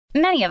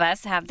Many of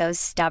us have those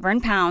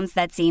stubborn pounds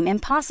that seem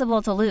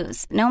impossible to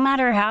lose, no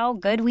matter how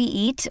good we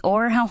eat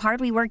or how hard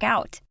we work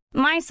out.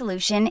 My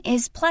solution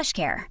is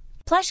PlushCare.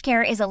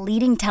 PlushCare is a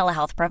leading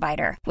telehealth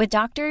provider with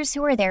doctors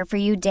who are there for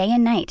you day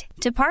and night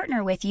to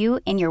partner with you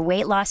in your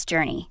weight loss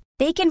journey.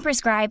 They can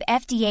prescribe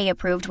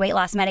FDA-approved weight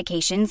loss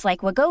medications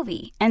like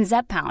Wegovy and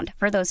Zepbound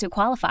for those who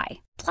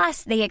qualify.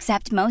 Plus, they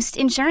accept most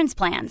insurance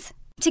plans.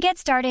 To get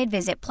started,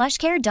 visit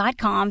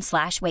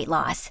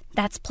plushcare.com/weightloss.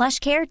 That's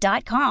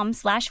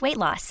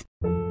plushcare.com/weightloss.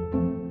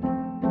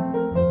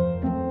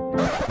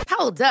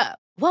 Hold up.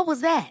 What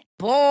was that?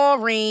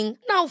 Boring.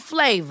 No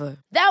flavor.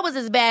 That was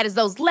as bad as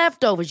those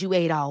leftovers you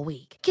ate all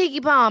week.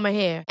 Keke Palmer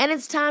here. And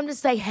it's time to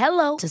say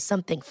hello to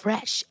something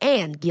fresh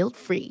and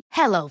guilt-free.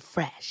 Hello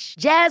Fresh.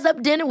 Jazz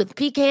up dinner with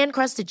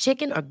pecan-crusted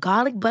chicken or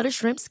garlic butter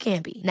shrimp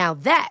scampi. Now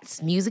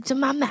that's music to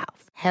my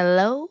mouth.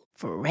 Hello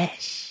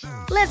Fresh.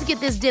 Let's get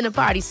this dinner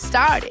party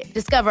started.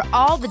 Discover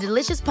all the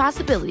delicious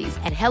possibilities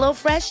at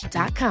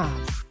hellofresh.com.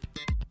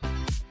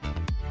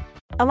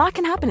 A lot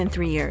can happen in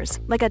 3 years,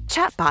 like a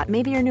chatbot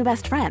may be your new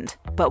best friend.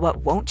 But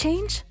what won't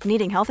change?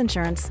 Needing health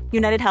insurance.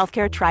 United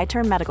Healthcare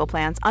Tri-Term Medical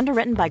Plans,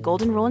 underwritten by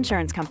Golden Rule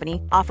Insurance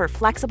Company, offer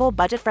flexible,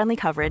 budget-friendly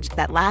coverage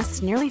that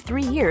lasts nearly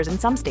 3 years in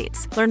some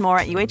states. Learn more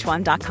at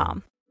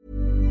uh1.com.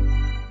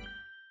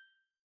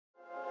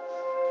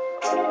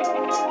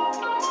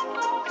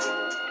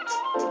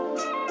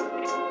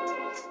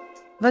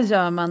 Vad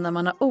gör man när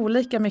man har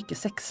olika mycket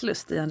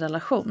sexlust i en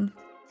relation?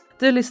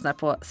 Du lyssnar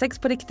på Sex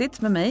på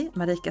riktigt med mig,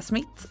 Marika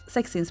Smith,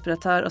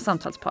 sexinspiratör och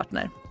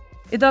samtalspartner.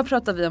 Idag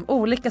pratar vi om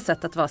olika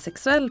sätt att vara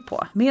sexuell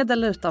på, med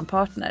eller utan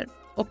partner,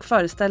 och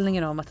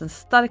föreställningen om att en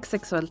stark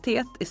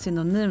sexualitet är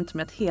synonymt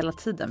med att hela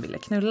tiden vilja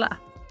knulla.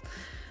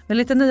 Med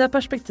lite nya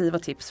perspektiv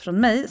och tips från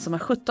mig som har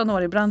 17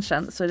 år i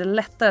branschen så är det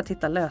lättare att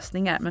hitta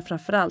lösningar, men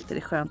framförallt är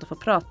det skönt att få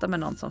prata med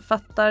någon som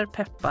fattar,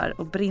 peppar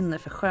och brinner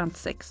för skönt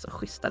sex och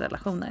schyssta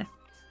relationer.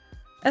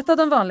 Ett av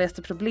de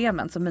vanligaste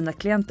problemen som mina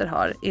klienter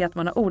har är att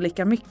man har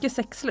olika mycket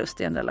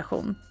sexlust i en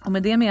relation. Och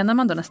med det menar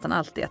man då nästan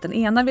alltid att den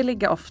ena vill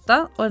ligga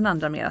ofta och den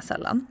andra mera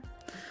sällan.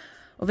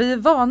 Och vi är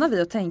vana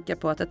vid att tänka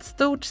på att ett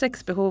stort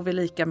sexbehov är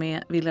lika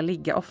med vilja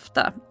ligga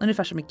ofta.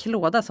 Ungefär som en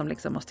klåda som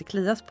liksom måste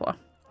klias på.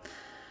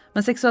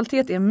 Men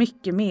sexualitet är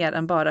mycket mer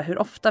än bara hur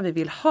ofta vi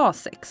vill ha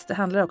sex. Det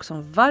handlar också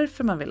om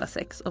varför man vill ha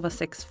sex och vad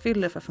sex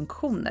fyller för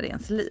funktioner i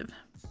ens liv.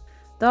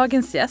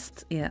 Dagens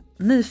gäst är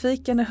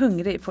nyfiken och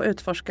hungrig på att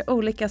utforska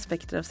olika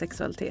aspekter av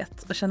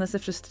sexualitet och känner sig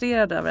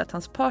frustrerad över att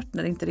hans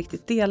partner inte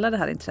riktigt delar det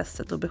här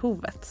intresset och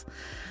behovet.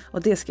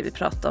 Och det ska vi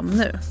prata om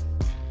nu.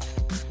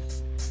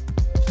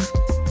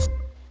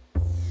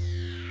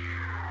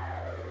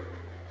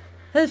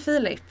 Hej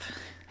Filip!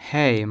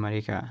 Hej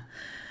Marika!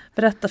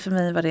 Berätta för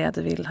mig vad det är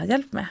du vill ha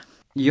hjälp med.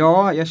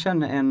 Ja, jag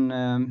känner en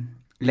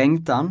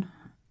längtan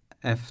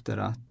efter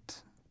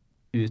att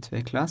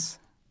utvecklas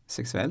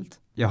sexuellt.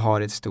 Jag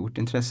har ett stort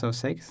intresse av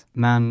sex,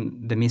 men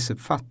det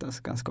missuppfattas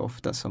ganska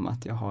ofta som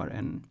att jag har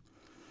en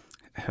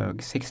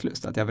hög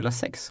sexlust, att jag vill ha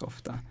sex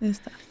ofta.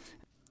 Just det.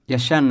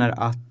 Jag känner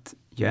att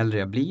ju äldre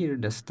jag blir,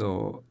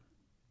 desto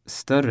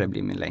större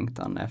blir min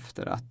längtan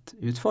efter att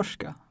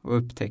utforska och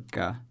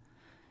upptäcka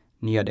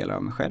nya delar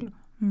av mig själv.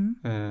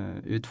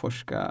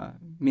 Utforska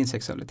min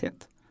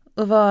sexualitet.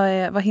 Och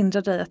vad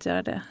hindrar dig att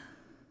göra det?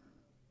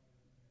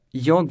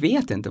 Jag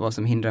vet inte vad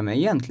som hindrar mig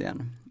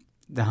egentligen.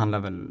 Det handlar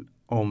väl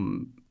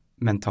om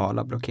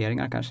mentala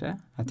blockeringar kanske.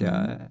 Att jag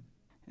är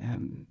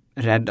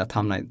rädd att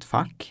hamna i ett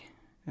fack.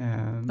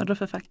 Vad då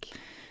för fack?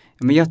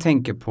 Men jag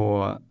tänker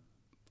på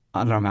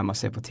alla de här man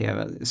ser på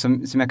tv.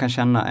 Som jag kan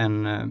känna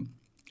en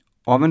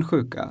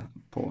avundsjuka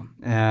på.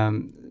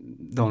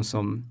 De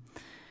som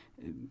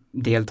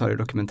deltar i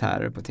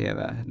dokumentärer på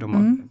tv. De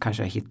har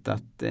kanske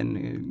hittat en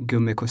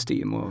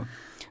gummikostym och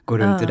går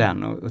runt i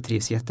den och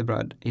trivs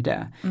jättebra i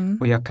det.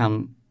 Och jag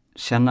kan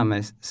känna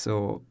mig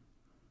så...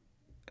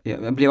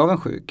 Jag blir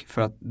avundsjuk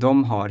för att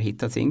de har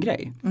hittat sin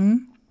grej.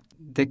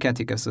 Det kan jag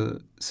tycka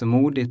så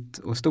modigt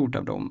och stort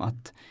av dem.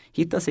 Att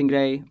hitta sin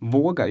grej,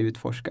 våga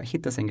utforska,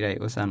 hitta sin grej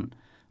och sen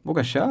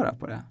våga köra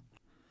på det.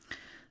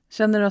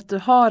 Känner du att du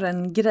har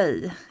en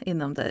grej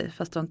inom dig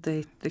fast du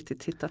inte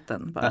riktigt hittat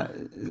den bara?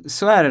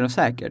 Så är det nog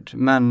säkert.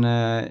 Men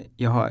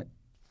jag har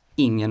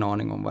ingen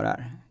aning om vad det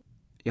är.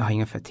 Jag har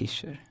inga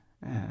fetischer.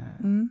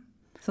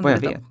 Vad jag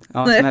vet.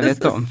 Ja, som jag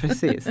vet om,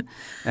 precis.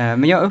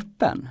 Men jag är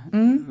öppen.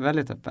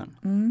 Väldigt öppen.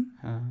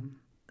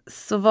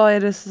 Så vad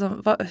är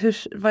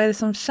det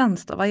som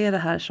känns då? Vad är det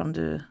här som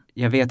du...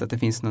 Jag vet att det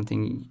finns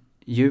någonting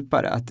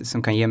djupare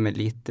som kan ge mig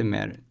lite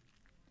mer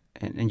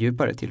en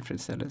djupare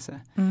tillfredsställelse.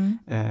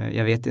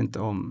 Jag vet inte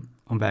om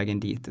vägen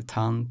dit är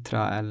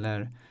tantra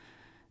eller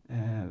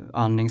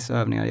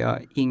andningsövningar. Jag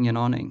har ingen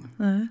aning.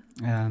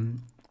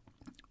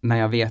 Men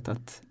jag vet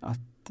att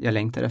jag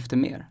längtar efter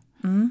mer.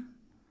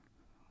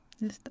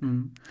 Just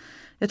det.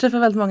 Jag träffar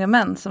väldigt många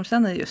män som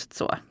känner just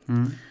så.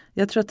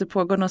 Jag tror att det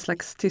pågår någon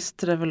slags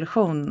tyst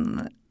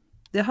revolution.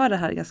 Jag hör det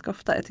här ganska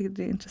ofta. Jag tycker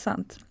det är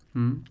intressant.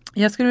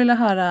 Jag skulle vilja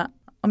höra,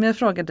 om jag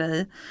frågar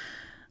dig,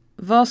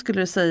 Vad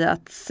skulle du säga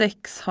att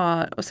sex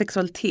har, och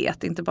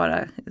sexualitet, inte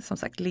bara som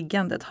sagt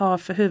liggandet, har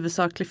för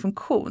huvudsaklig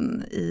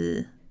funktion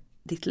i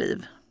ditt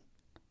liv?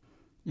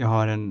 Jag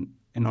har en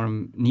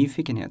enorm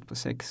nyfikenhet på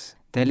sex.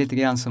 Det är lite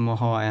grann som att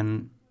ha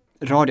en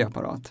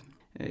radioapparat.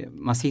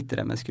 Man sitter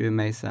där med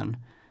skruvmejseln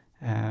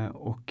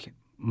och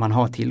man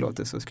har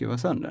tillåtelse att skruva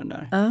sönder den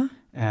där.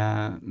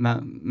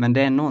 Men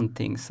det är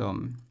någonting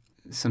som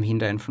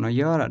hindrar en från att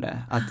göra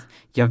det. Att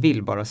jag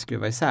vill bara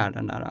skruva isär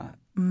den där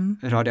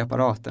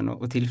radioapparaten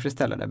och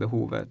tillfredsställa det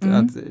behovet.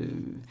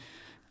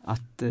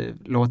 Att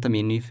låta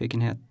min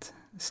nyfikenhet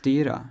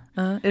styra.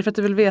 Är det för att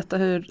du vill veta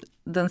hur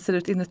den ser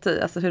ut inuti?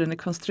 Alltså hur den är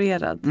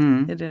konstruerad?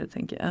 Är det du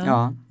tänker?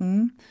 Ja.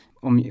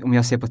 Om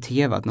jag ser på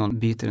tv att någon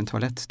byter en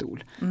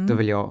toalettstol, då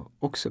vill jag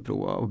också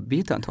prova att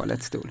byta en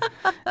toalettstol.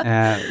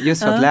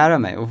 Just för att lära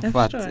mig och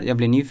för att jag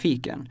blir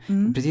nyfiken.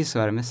 Precis så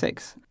är det med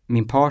sex.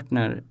 Min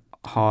partner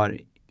har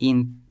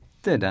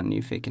inte den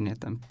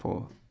nyfikenheten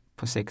på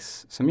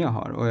sex som jag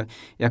har. Och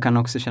jag kan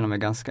också känna mig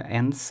ganska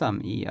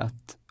ensam i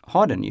att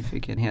ha den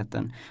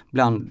nyfikenheten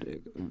bland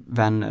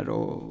vänner,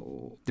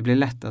 och det blir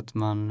lätt att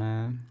man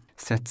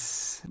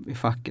sätts i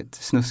facket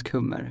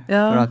snuskhummer.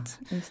 För att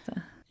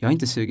jag är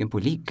inte sugen på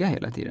att ligga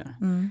hela tiden.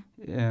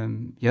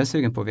 Jag är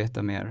sugen på att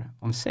veta mer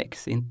om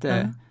sex,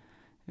 inte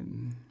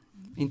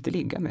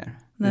ligga mer.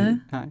 Nej.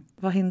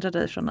 Vad hindrar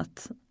dig från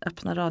att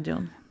öppna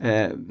radion?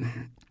 Det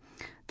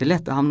är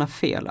lätt att hamna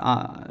fel.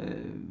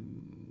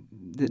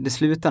 Det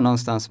slutar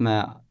någonstans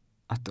med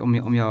att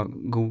om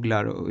jag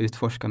googlar och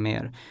utforskar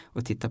mer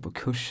och tittar på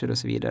kurser och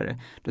så vidare,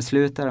 då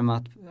slutar det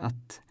med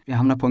att jag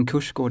hamnar på en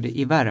kursgård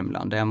i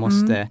Värmland där jag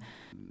måste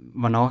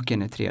vara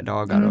naken i 3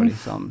 dagar och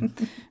liksom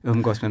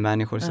umgås med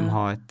människor som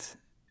har ett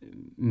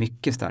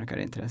mycket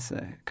starkare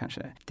intresse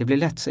kanske. Det blir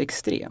lätt så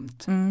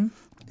extremt.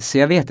 Så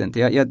jag vet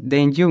inte, det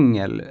är en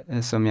djungel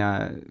som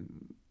jag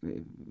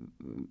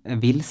är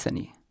vilsen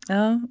i.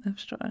 Ja, jag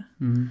förstår.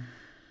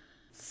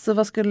 Så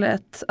vad skulle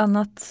ett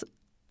annat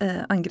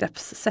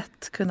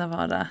angreppssätt kunna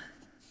vara?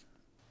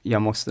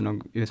 Jag måste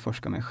nog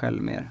utforska mig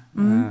själv mer.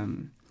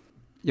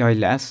 Jag har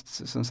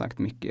läst som sagt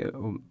mycket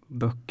om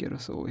böcker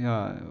och så.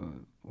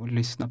 Och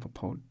lyssnar på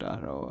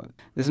poddar. Och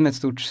det är som ett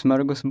stort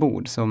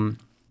smörgåsbord som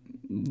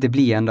det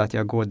blir ändå att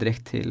jag går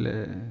direkt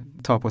till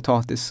ta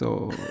potatis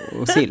och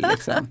sill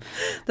liksom.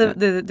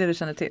 det du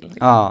känner till?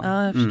 Liksom.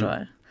 Ja, jag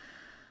förstår.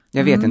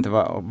 Jag vet inte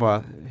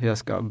hur jag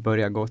ska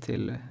börja gå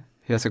till,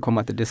 hur jag ska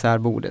komma till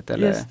dessertbordet.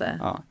 Eller, just det,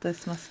 det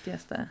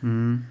smaskigaste.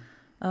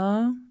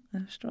 Ja,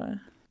 jag förstår.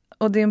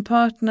 Och din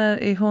partner,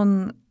 är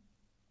hon,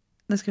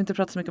 nu ska vi inte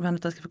prata så mycket om henne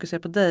utan jag ska fokusera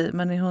på dig,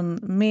 men är hon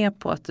med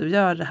på att du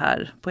gör det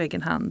här på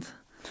egen hand?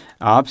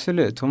 Ja,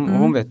 absolut.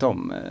 Hon vet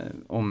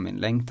om min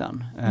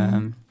längtan.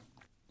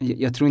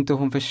 Jag tror inte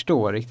hon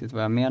förstår riktigt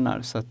vad jag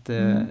menar. Så att,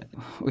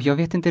 och jag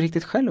vet inte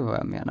riktigt själv vad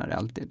jag menar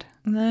alltid.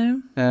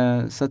 Nej.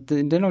 Så att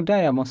det är nog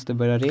där jag måste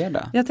börja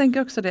reda. Jag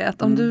tänker också det,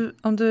 att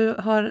om du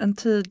har en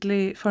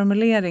tydlig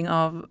formulering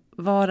av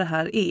vad det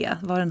här är,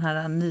 vad den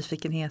här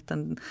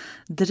nyfikenheten,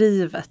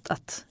 drivet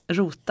att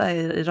rota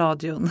i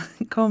radion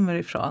kommer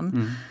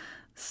ifrån,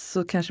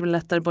 så kanske det blir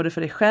lättare både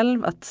för dig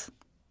själv att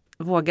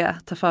våga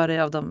ta för dig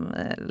av de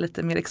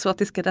lite mer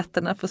exotiska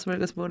rätterna på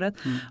smörgåsbordet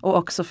och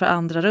också för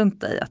andra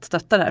runt dig att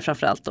stötta det här,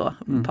 framförallt då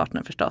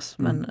partnern förstås,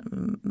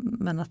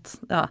 men att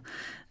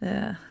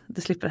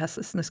det slipper det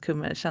här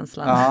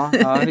snuskummer-känslan.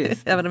 Ja,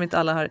 visst. Även om inte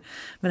alla har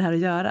med det här att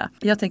göra.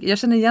 Jag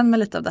känner igen mig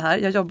lite av det här,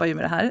 jag jobbar ju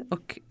med det här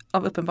och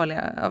av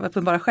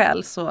uppenbara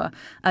skäl så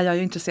är jag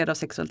ju intresserad av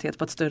sexualitet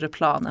på ett större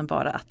plan än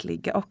bara att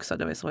ligga också.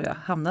 Det var så jag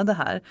hamnade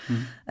här.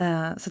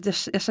 Så att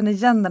jag känner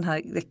igen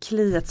det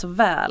kliet så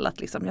väl, att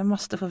liksom, jag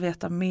måste få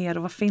veta mer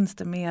och vad finns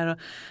det mer. Och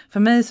för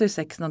mig så är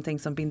sex någonting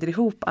som binder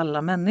ihop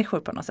alla människor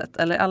på något sätt.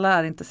 Eller alla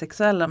är inte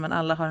sexuella, men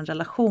alla har en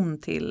relation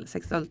till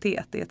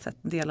sexualitet. Det är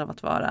en del av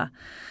att vara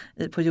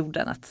på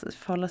jorden, att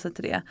förhålla sig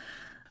till det.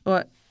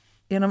 Och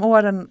genom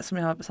åren som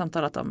jag har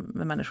samtalat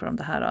med människor om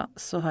det här då,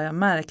 så har jag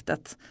märkt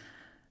att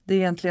det är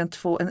egentligen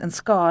en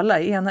skala.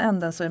 I ena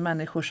änden så är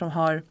människor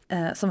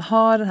som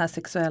har det här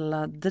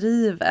sexuella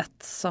drivet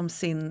som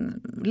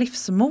sin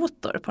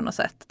livsmotor på något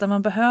sätt. Där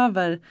man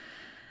behöver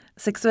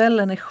sexuell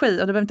energi, och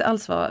det behöver inte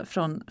alls vara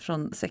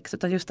från sex,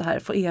 utan just det här,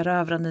 få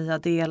erövra nya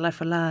delar,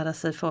 få lära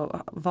sig,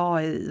 få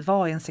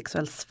vara i en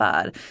sexuell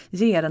sfär,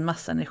 ger en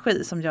massa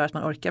energi som gör att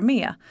man orkar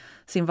med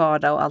sin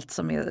vardag och allt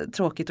som är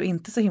tråkigt och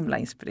inte så himla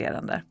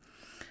inspirerande.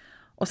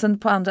 Och sen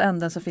på andra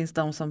änden så finns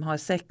de som har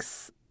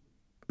sex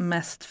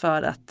mest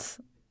för att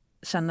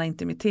känna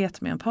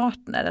intimitet med en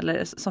partner,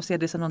 eller som ser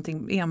det som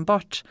någonting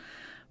enbart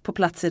på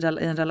plats i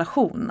en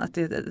relation, att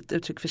det är ett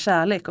uttryck för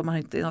kärlek och man har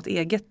inte något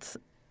eget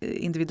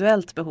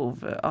individuellt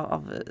behov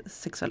av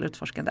sexuell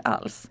utforskande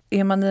alls.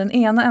 Är man i den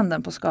ena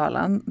änden på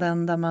skalan,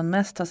 den där man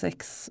mest har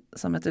sex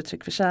som ett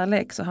uttryck för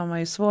kärlek, så har man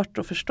ju svårt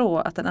att förstå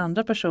att den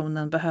andra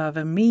personen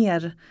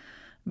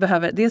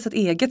behöver dels ett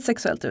eget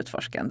sexuellt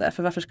utforskande,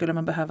 för varför skulle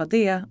man behöva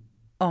det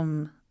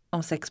om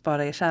sex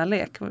bara är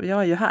kärlek?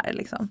 Jag är ju här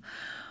liksom.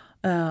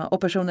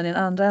 Och personen i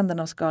den andra änden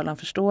av skalan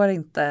förstår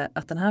inte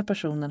att den här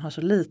personen har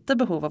så lite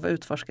behov av att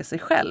utforska sig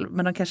själv.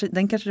 Men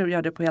den kanske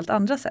gör det på helt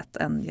andra sätt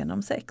än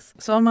genom sex.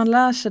 Så om man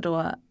lär sig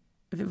då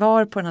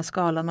var på den här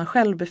skalan man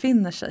själv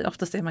befinner sig,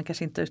 oftast är man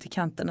kanske inte ute i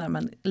kanterna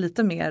men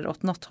lite mer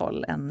åt något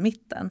håll än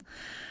mitten.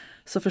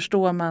 Så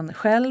förstår man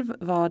själv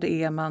vad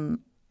det är man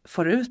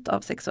får ut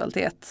av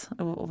sexualitet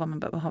och vad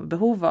man har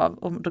behov av.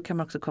 Och då kan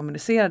man också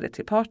kommunicera det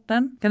till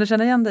partnern. Kan du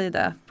känna igen dig i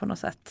det på något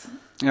sätt?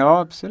 Ja,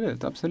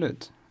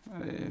 absolut.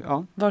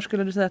 Ja. Var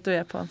skulle du säga att du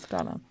är på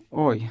skalan?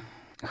 Oj,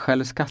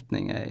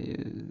 självskattning är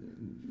ju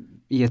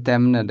i ett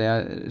ämne där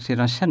jag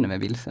redan känner mig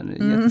vilsen.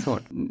 Det är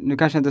jättesvårt. Nu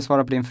kanske jag inte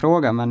svarar på din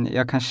fråga, men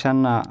jag kan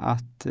känna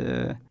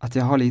att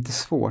jag har lite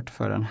svårt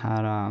för den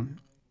här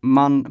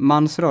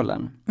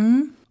mansrollen.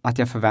 Att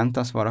jag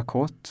förväntas vara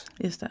kåt.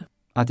 Just det.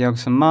 Att jag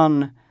som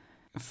man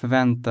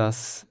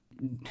förväntas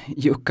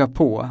jucka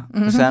på.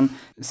 Och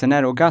sen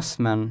är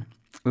orgasmen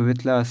och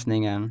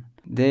utlösningen,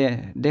 det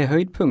är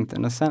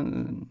höjdpunkten och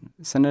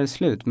sen är det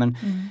slut. Men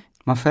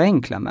man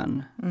förenklar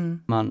män.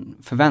 Man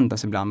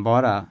förväntas ibland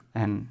vara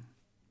en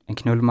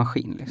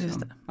knullmaskin. Liksom. Just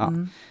det. Ja.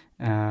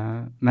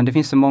 Men det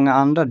finns så många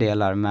andra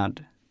delar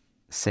med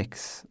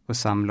sex och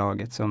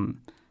samlaget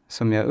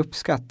som jag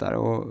uppskattar.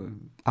 Och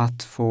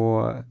att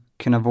få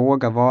kunna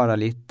våga vara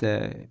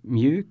lite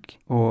mjuk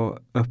och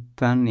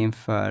öppen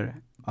inför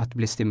att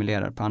bli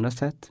stimulerad på andra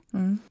sätt.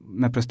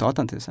 Med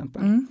prostatan till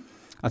exempel.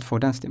 Att få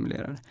den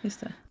stimulerad.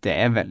 Just det.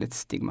 Det är väldigt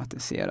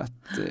stigmatiserat.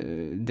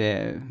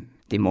 Det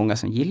är många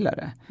som gillar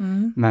det.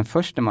 Men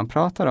först när man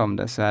pratar om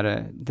det så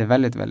är det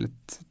väldigt,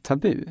 väldigt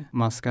tabu.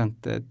 Man ska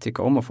inte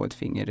tycka om att få ett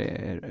finger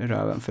i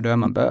röven för då är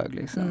man bög.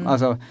 Liksom.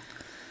 Alltså,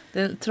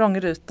 det är en trång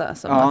ruta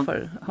som man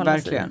får hålla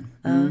verkligen.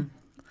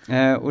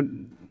 Sig i.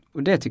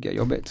 Och det tycker jag är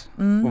jobbigt.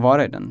 Att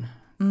vara i den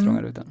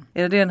trånga rutan.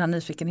 Är det den här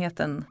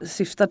nyfikenheten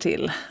syftar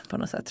till på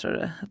något sätt, tror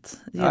du?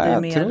 Att ge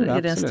dig mer,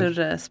 ge dig en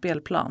större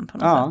spelplan på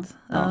något sätt?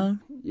 Ja.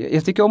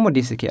 Jag tycker om att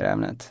dissekera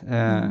ämnet.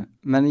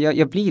 Men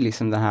jag blir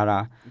liksom den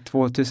här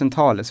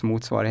 2000-talets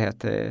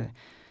motsvarighet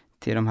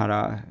till de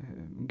här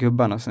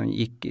gubbarna som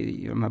gick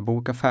i de här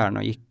bokaffärerna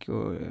och gick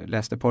och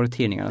läste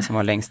porrtidningarna som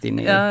var längst in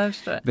i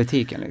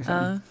butiken.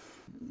 Liksom.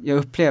 Jag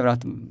upplever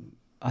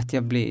att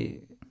jag blir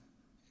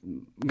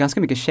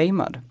ganska mycket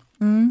shamead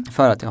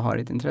för att jag har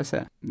ett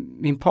intresse.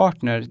 Min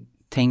partner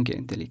tänker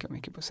inte lika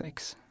mycket på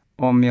sex.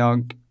 Om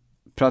jag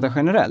pratar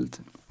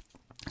generellt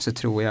så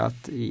tror jag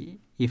att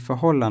i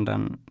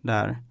förhållanden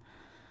där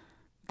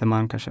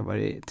man kanske har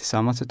varit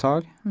tillsammans ett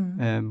tag,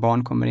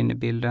 barn kommer in i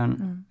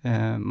bilden,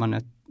 man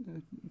är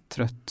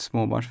trött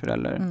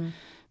småbarnsförälder,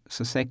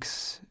 så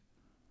sex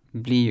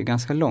blir ju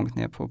ganska långt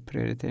ner på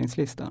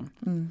prioriteringslistan.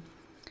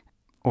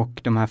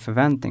 Och de här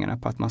förväntningarna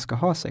på att man ska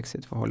ha sex i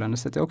ett förhållande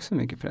sätter också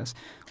mycket press.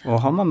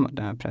 Och har man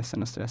den här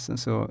pressen och stressen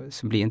så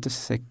blir inte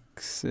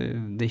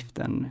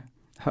sexdriften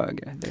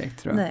högre direkt,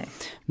 tror jag. Nej.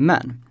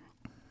 Men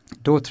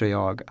då tror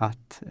jag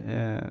att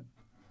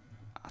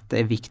det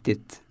är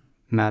viktigt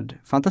med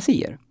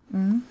fantasier.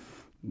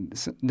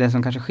 Det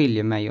som kanske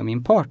skiljer mig och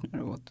min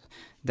partner åt,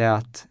 det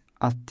är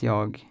att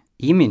jag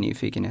i min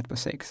nyfikenhet på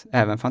sex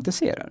även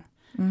fantiserar.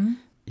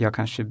 Jag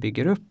kanske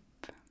bygger upp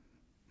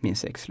min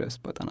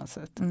sexlust på ett annat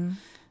sätt.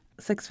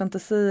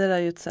 Sexfantasier är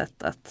ju ett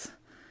sätt att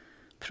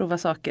prova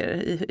saker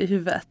i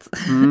huvudet.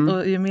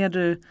 Och ju mer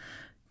du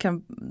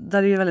kan,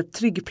 där är ju en väldigt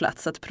trygg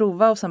plats att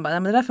prova och sen bara, nej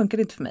men det där funkar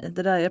inte för mig.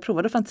 Det där, jag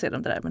provade att fantisera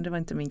om det där men det var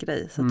inte min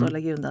grej. Så då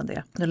lägger jag undan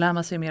det. Nu lär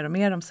man sig mer och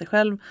mer om sig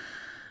själv.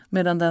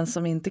 Medan den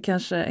som inte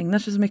kanske ägnar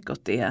sig så mycket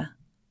åt det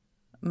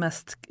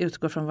mest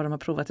utgår från vad de har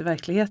provat i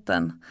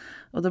verkligheten.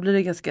 Och då blir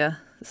det ganska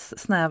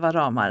snäva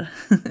ramar.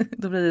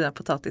 Då blir det där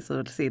potatis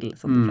och sill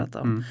som du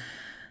pratade om.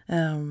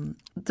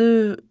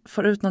 Du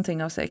får ut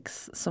någonting av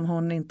sex som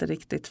hon inte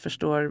riktigt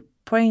förstår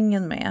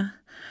poängen med.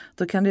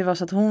 Då kan det ju vara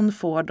så att hon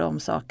får de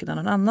sakerna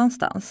någon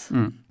annanstans.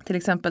 Till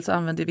exempel så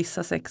använder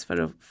vissa sex för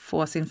att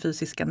få sin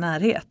fysiska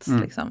närhet.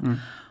 Liksom.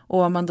 Och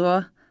om man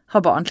då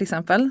har barn till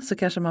exempel så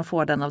kanske man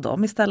får den av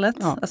dem istället.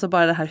 Ja. Alltså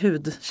bara det här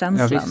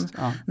hudkänslan,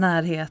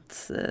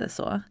 närhet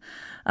så.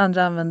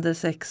 Andra använder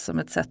sex som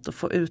ett sätt att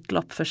få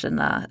utlopp för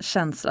sina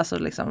känslor. Alltså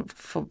liksom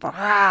få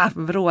bara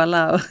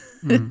vråla.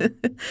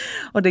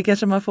 Och det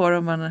kanske man får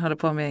om man håller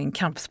på med en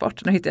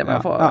kampsport. Nu hittar jag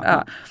bara på.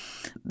 Ja.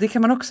 Det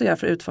kan man också göra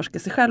för att utforska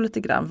sig själv lite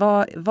grann.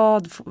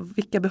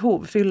 Vilka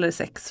behov fyller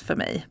sex för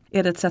mig?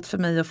 Är det ett sätt för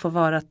mig att få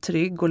vara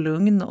trygg och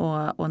lugn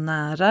och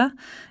nära?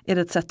 Är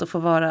det ett sätt att få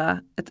vara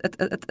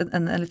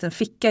en liten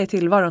ficka i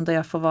tillvaron där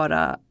jag får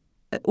vara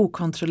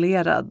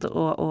okontrollerad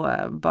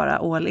och bara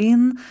all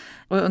in?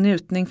 Och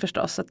njutning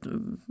förstås. Att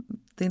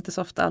det är inte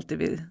så ofta alltid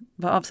vi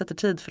avsätter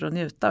tid för att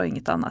njuta och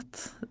inget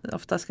annat.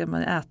 Ofta ska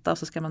man äta och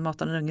så ska man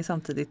mata en unge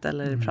samtidigt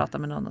eller prata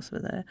med någon och så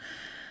vidare.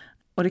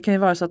 Och det kan ju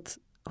vara så att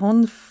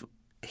hon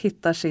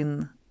hittar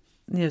sin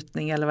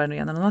njutning eller vad det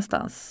nu är någon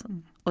annanstans.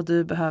 Och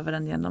du behöver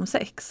den genom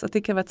sex. Så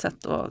det kan vara ett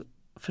sätt att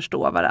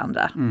förstå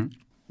varandra.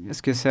 Jag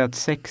skulle säga att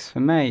sex för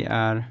mig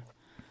är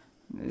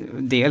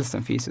dels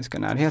den fysiska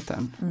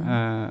närheten.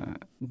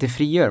 Det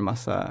frigör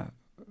massa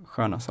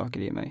sköna saker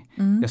i mig.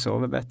 Jag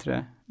sover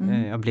bättre.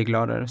 Jag blir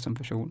gladare som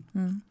person.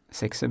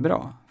 Sex är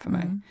bra för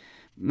mig.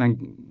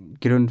 Men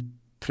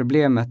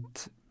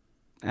grundproblemet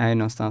är ju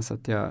någonstans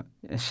att jag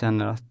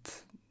känner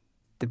att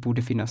det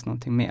borde finnas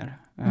någonting mer.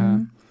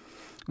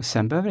 Och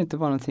sen behöver det inte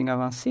vara någonting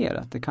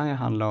avancerat. Det kan ju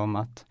handla om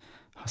att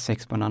ha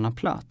sex på en annan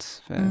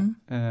plats.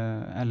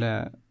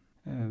 Eller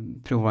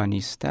prova en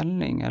ny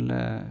ställning.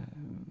 Eller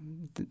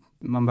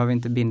man behöver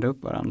inte binda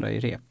upp varandra i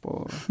rep.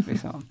 Och,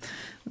 liksom.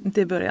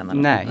 Det är början.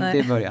 Eller? Nej, det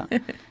är början.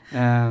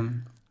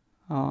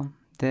 Ja,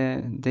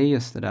 det är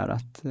just det där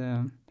att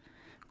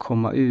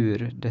komma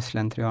ur det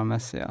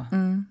slentrianmässiga.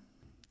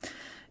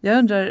 Jag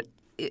undrar,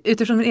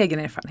 utifrån min egen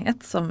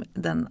erfarenhet som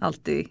den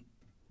alltid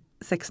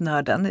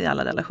sexnörden i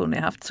alla relationer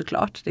jag haft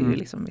såklart, det är ju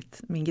liksom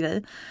min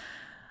grej,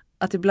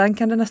 att ibland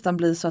kan det nästan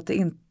bli så att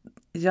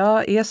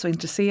jag är så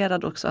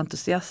intresserad och så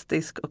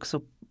entusiastisk och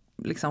så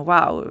liksom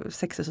wow,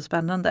 sex är så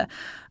spännande,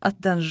 att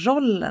den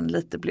rollen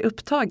lite blir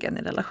upptagen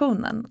i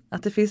relationen.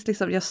 Att det finns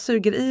liksom, jag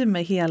suger i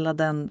mig hela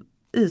den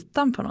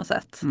ytan på något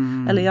sätt.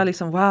 Eller jag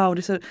liksom wow,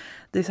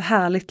 det är så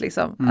härligt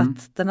liksom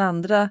att den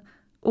andra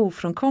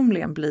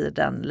ofrånkomligen blir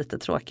den lite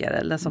tråkigare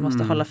eller som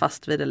måste hålla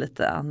fast vid det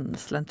lite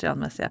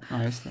slentrianmässiga.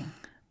 Ja, just det.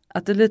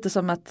 Att det är lite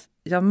som att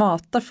jag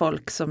matar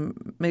folk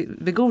som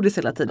med godis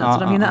hela tiden så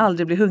de hinner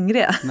aldrig bli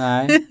hungriga.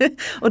 Nej.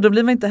 Och då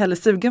blir man inte heller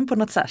sugen på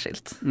något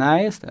särskilt.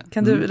 Nej, just det.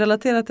 Kan du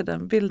relatera till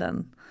den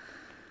bilden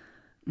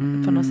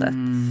på något sätt?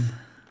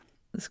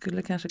 Det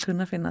skulle kanske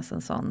kunna finnas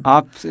en sån.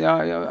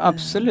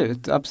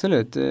 Absolut.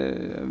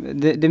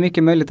 Det är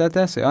mycket möjligt att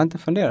det är så. Jag har inte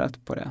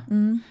funderat på det.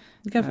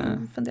 Du kan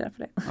fundera på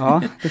det.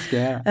 Ja, det ska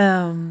jag göra.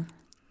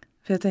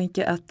 För jag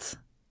tänker att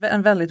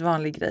en väldigt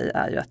vanlig grej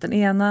är ju att den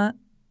ena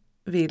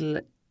vill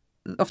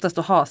oftast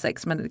då ha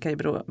sex, men det kan ju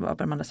bero på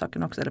de andra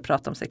sakerna också, eller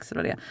prata om sex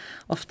eller det.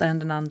 Oftare än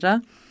den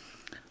andra.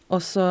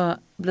 Och så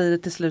blir det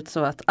till slut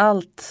så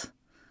att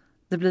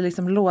det blir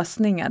liksom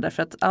låsningar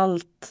därför att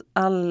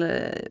all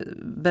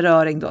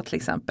beröring då till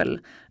exempel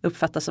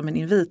uppfattas som en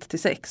invit till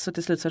sex. Så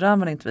till slut så rör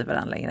man inte vid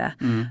varandra längre.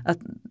 Att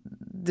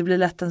det blir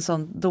lätt en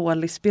sån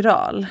dålig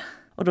spiral.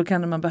 Och då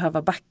kan man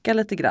behöva backa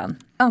lite grann.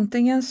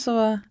 Antingen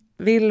så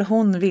vill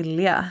hon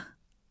vilja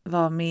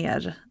vara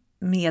mer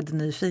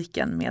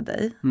mednyfiken med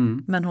dig.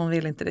 Men hon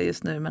vill inte det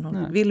just nu, men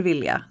hon vill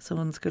vilja. Så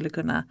hon skulle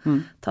kunna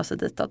ta sig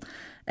ditåt.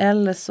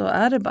 Eller så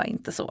är det bara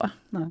inte så.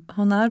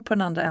 Hon är på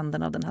den andra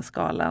änden av den här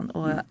skalan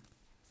och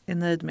är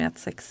nöjd med att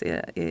sex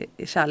är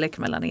kärlek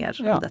mellan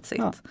er. Och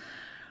that's it.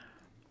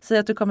 Säg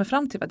att du kommer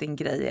fram till vad din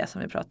grej är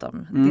som vi pratade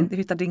om. Du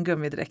hittar din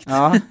gummidräkt.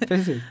 Ja,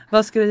 precis.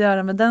 Vad ska du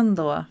göra med den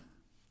då?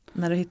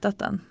 När du hittat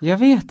den? Jag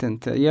vet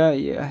inte.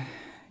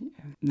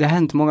 Det har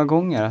hänt många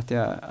gånger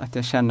att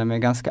jag känner mig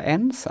ganska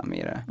ensam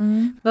i det.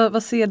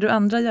 Vad ser du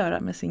andra göra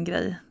med sin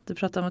grej? Du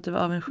pratade om att du var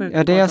avundsjuk.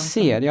 Ja, det jag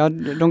ser.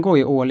 De går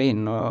ju all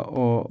in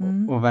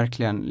och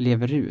verkligen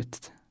lever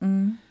ut.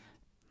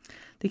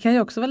 Det kan ju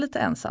också vara lite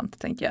ensamt,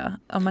 tänker jag.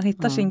 Om man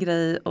hittar sin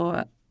grej och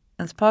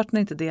ens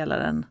partner inte delar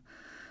den,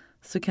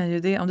 så kan ju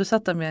det, om du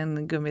satt där med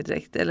en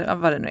gummidräkt eller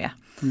vad det nu är,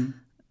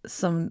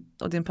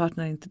 och din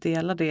partner inte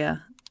delar det,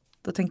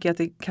 då tänker jag att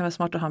det kan vara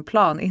smart att ha en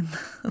plan innan.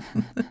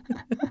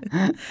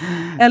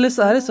 Eller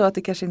så är det så att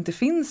det kanske inte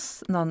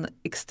finns någon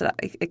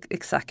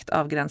exakt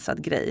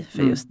avgränsad grej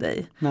för just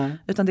dig. Nej.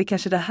 Utan det är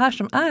kanske det här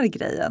som är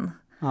grejen.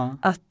 Ja.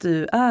 Att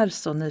du är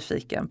så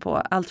nyfiken på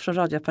allt från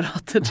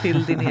radioapparater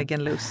till din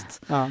egen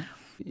lust. Ja.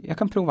 Jag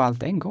kan prova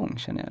allt en gång,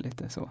 känner jag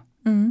lite så.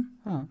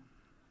 Ja.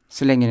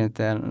 Så länge det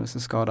inte är så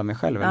skadar mig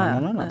själv eller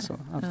någon annan. Så.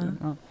 Absolut.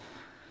 Ja.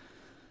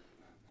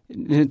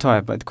 Nu tar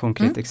jag bara ett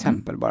konkret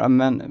exempel bara.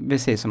 Men vi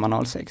ser som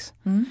analsex.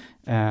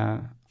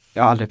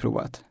 Jag har aldrig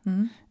provat.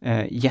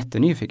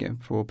 Jättenyfiken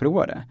på att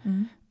prova det.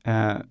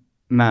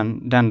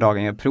 Men den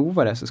dagen jag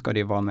provar det så ska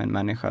det vara med en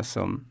människa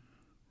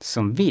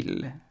som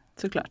vill.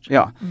 Såklart.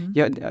 Ja,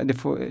 det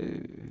får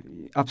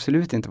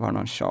absolut inte vara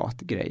någon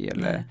tjatgrej.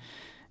 Eller,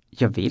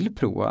 jag vill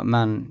prova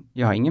men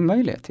jag har ingen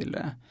möjlighet till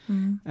det.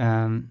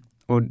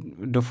 Och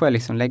då får jag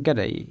liksom lägga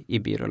det i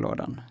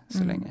byrålådan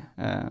så länge.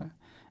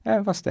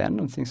 Fast det är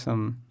någonting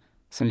som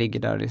ligger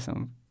där och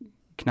liksom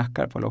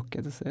knackar på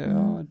locket och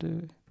säger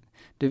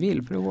du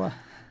vill prova.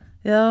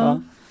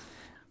 Ja.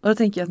 Och då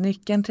tänker jag att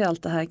nyckeln till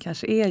allt det här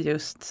kanske är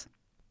just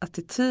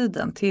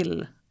attityden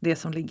till det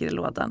som ligger i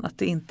lådan. Att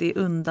det inte är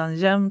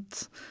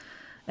undangömt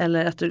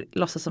eller att du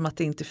låtsas som att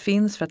det inte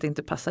finns för att det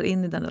inte passar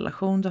in i den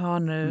relation du har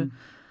nu.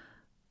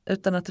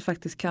 Utan att det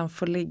faktiskt kan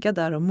få ligga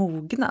där och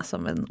mogna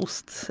som en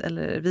ost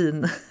eller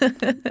vin.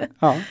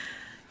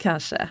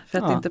 Kanske, för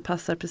att det inte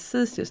passar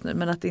precis just nu.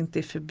 Men att det inte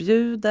är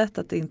förbjudet,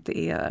 att det inte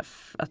är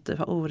att du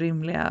har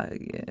orimliga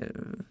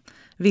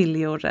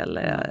viljor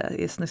eller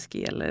är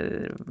snuskig.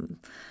 Eller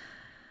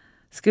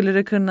skulle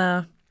du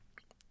kunna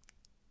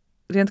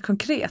rent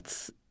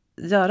konkret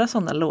göra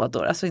sådana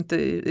lådor, alltså inte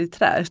i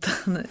trä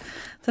utan till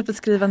exempel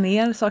skriva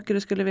ner saker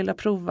du skulle vilja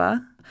prova.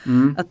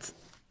 Att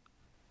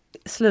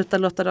sluta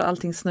låta då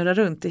allting snurra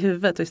runt i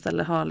huvudet och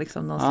istället ha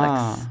liksom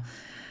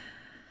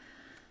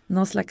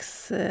någon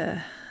slags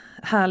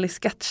härlig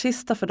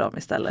skattkista för dem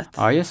istället.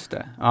 Ja, just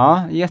det.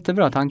 Ja,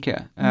 jättebra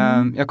tanke.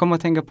 Jag kommer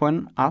att tänka på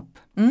en app.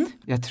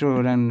 Jag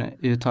tror den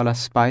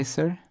uttalas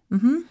Spicer.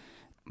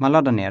 Man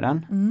laddar ner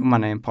den om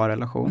man är i en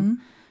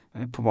parrelation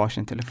på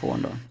varsin telefon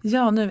då.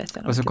 Ja, nu vet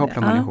jag. Och så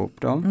kopplar man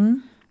ihop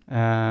dem.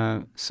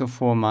 Så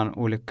får man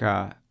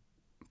olika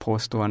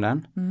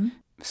påståenden.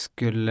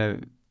 Skulle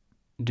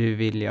du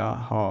vilja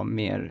ha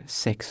mer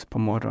sex på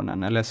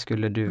morgonen? Eller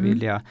skulle du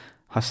vilja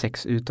ha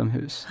sex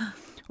utomhus?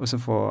 Och så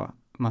får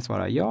man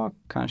svara ja,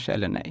 kanske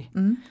eller nej.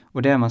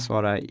 Och det man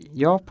svarar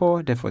ja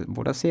på, det får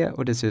båda se.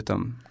 Och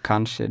dessutom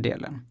kanske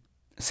delen.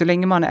 Så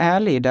länge man är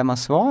ärlig där man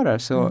svarar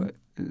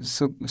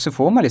så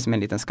får man liksom en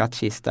liten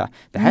skattkista.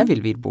 Det här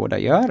vill vi båda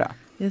göra.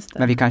 Just det.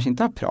 Men vi kanske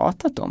inte har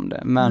pratat om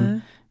det.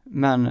 Men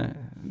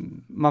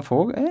man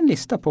får en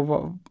lista på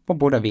vad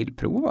båda vill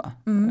prova.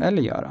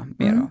 Eller göra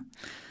mer.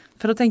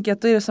 För då tänker jag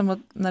att då är det som att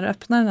när du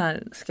öppnar den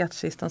här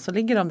skattkistan så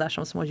ligger de där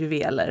som små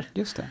juveler.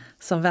 Just det.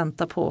 Som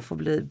väntar på att få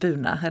bli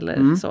burna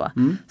eller så.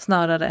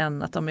 Snarare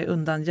än att de är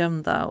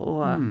undangömda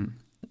och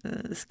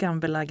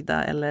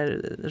skambelagda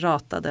eller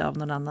ratade av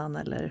någon annan.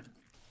 Eller...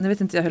 Nu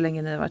vet inte jag hur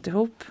länge ni har varit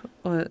ihop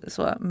och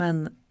så,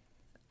 men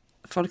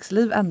folks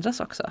liv ändras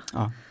också.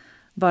 Ja.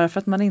 Bara för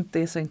att man inte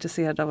är så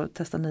intresserad av att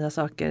testa nya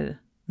saker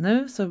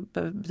nu så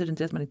betyder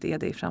inte det att man inte är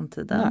det i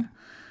framtiden.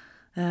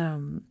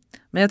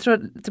 Men jag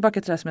tror,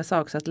 tillbaka till det som jag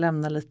sa också, att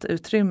lämna lite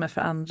utrymme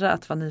för andra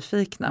att vara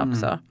nyfikna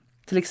också.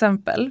 Till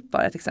exempel,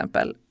 bara ett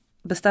exempel,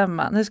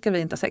 bestämma, nu ska vi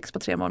inte ha sex på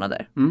 3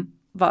 månader.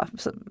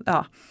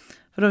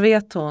 För då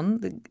vet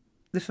hon,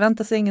 det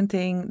förväntar sig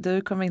ingenting,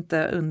 du kommer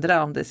inte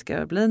undra om det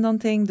ska bli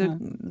någonting,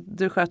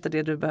 du sköter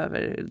det du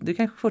behöver, du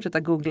kan fortsätta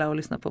googla och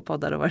lyssna på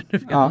poddar och vad du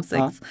vill om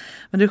sex.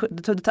 Men du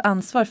tar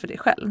ansvar för det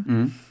själv.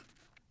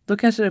 Då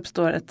kanske det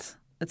uppstår ett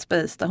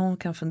space där hon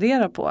kan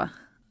fundera på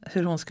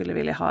hur hon skulle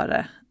vilja ha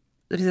det.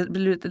 Det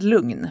blir ett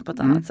lugn på ett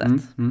annat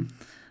sätt.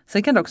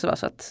 Sen kan det också vara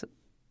så att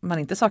man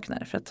inte saknar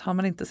det. För att har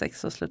man inte sex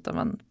så slutar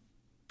man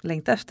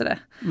längta efter det.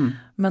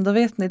 Men då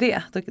vet ni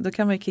det. Då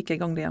kan man ju kicka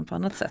igång det igen på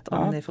annat sätt.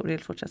 Om ni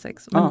vill fortsätta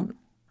sex.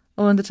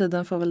 Och under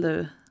tiden får väl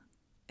du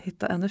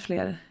hitta ännu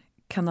fler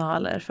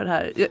kanaler för det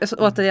här.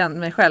 Återigen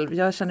mig själv.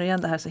 Jag känner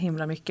igen det här så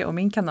himla mycket. Och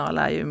min kanal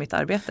är ju mitt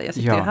arbete. Jag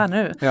sitter ju här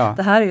nu.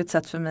 Det här är ju ett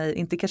sätt för mig.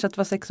 Inte kanske att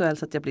vara sexuell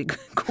så att jag blir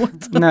kåt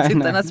och sitta i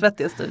den här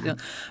svettiga studion.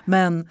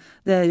 Men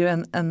det är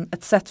ju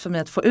ett sätt för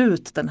mig att få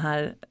ut den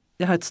här.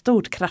 Jag har ett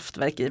stort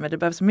kraftverk i mig. Det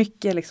behövs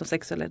mycket liksom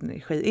sexuell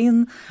energi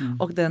in.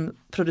 Och den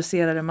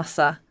producerar en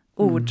massa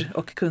ord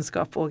och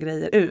kunskap och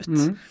grejer ut.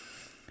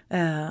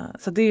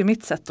 Så det är ju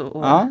mitt sätt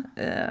att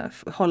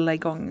hålla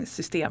igång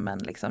systemen.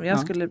 Liksom. Jag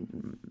skulle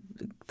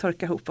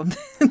torka ihop om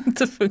det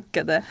inte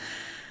funkade.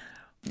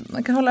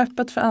 Man kan hålla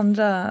öppet för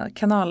andra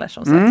kanaler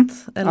som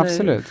sagt. Eller,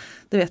 absolut.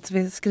 Du vet,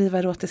 vi skriver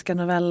erotiska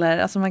noveller.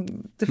 Alltså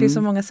det finns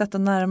så många sätt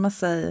att närma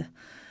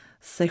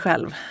sig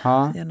själv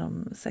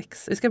genom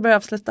sex. Vi ska börja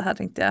avsluta här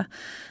tänkte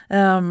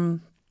jag.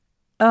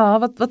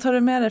 Vad tar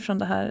du med dig från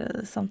det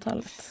här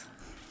samtalet?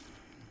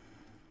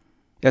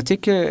 Jag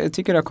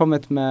tycker det har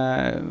kommit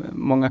med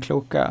många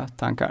kloka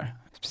tankar.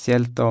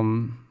 Speciellt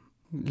om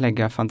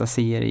lägga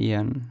fantasier i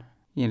en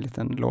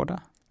liten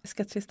låda. I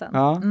skattkistan?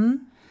 Ja.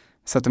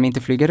 Så att de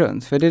inte flyger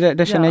runt. För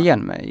det känner jag igen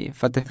mig i.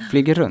 För att det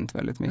flyger runt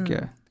väldigt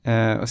mycket.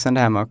 Och sen det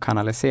här med att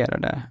kanalisera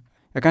det.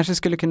 Jag kanske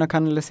skulle kunna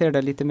kanalisera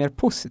det lite mer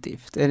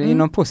positivt. Eller i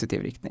någon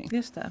positiv riktning.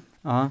 Just det.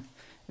 Ja.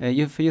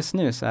 För just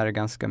nu så är det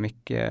ganska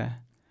mycket.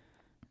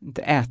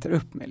 Det äter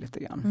upp mig lite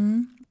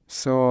grann.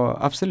 Så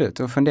absolut.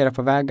 Och fundera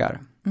på vägar.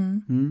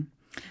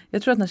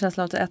 Jag tror att den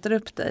känslan att det äter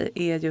upp dig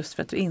är just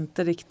för att du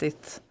inte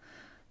riktigt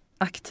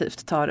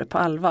aktivt tar det på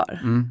allvar.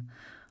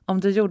 Om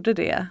du gjorde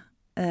det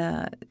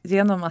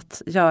genom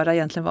att göra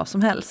egentligen vad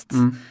som helst.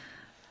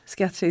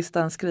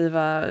 Skattkistan,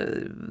 skriva,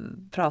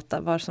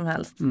 prata, var som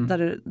helst.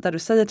 Där du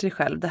säger till dig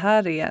själv, det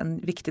här är en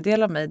viktig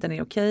del av mig, den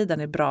är okej, den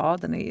är bra,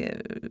 den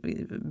är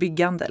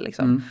byggande.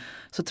 Liksom.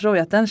 Så tror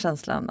jag att den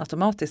känslan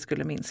automatiskt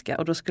skulle minska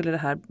och då skulle det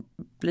här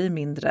bli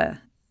mindre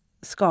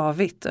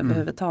skavigt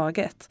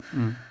överhuvudtaget.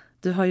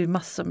 Du har ju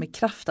massor med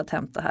kraft att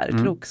hämta här.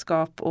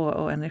 Klokskap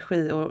och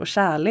energi och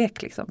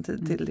kärlek liksom,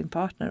 till din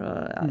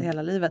partner och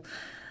hela livet.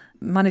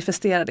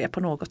 Manifestera det på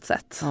något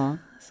sätt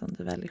som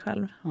du väljer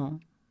själv.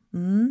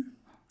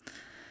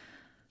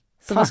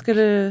 Så vad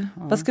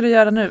ska du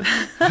göra nu?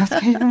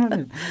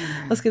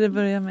 Vad ska du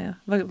börja med?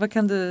 Vad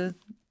kan du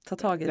ta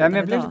tag i? Jag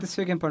blev lite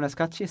sugen på den här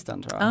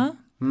skattkistan tror jag.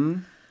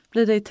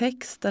 Blir det i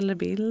text eller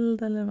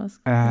bild? Eller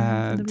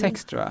vad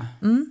text tror jag.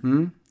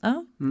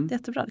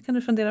 Jättebra. Det kan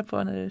du fundera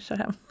på när du kör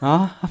hem.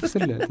 Ja,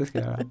 absolut. Det ska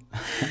jag göra.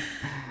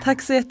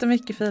 Tack så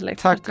jättemycket Filip.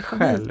 Tack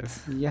själv.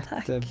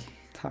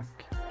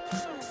 Tack.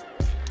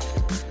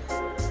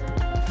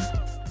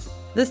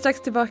 Vi är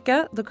strax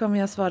tillbaka. Då kommer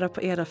jag svara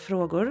på era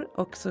frågor.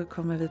 Och så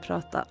kommer vi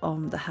prata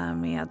om det här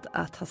med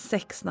att ha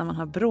sex när man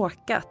har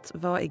bråkat.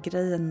 Vad är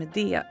grejen med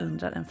det,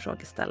 undrar en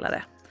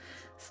frågeställare.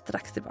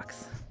 Strax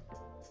tillbaks.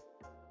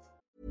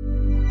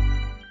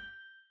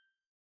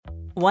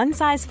 One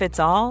size fits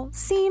all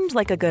seemed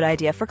like a good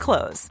idea for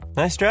clothes.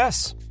 Nice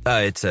dress.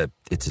 It's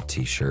a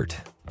t-shirt.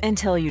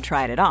 Until you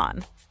tried it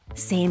on.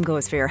 Same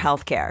goes for your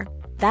healthcare.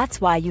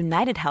 That's why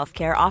United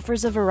Healthcare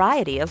offers a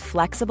variety of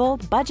flexible,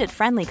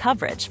 budget-friendly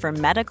coverage for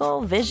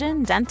medical,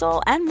 vision,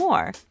 dental, and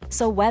more.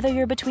 So whether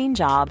you're between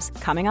jobs,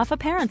 coming off a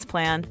parent's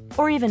plan,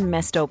 or even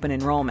missed open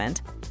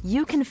enrollment,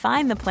 you can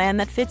find the plan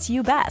that fits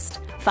you best.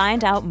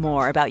 Find out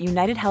more about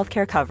United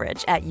Healthcare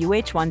coverage at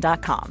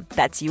uh1.com.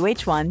 That's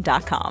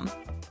uh1.com.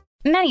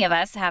 Many of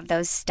us have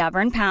those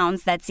stubborn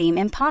pounds that seem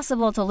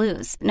impossible to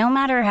lose, no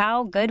matter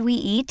how good we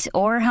eat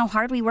or how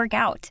hard we work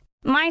out.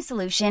 My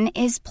solution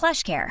is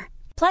PlushCare.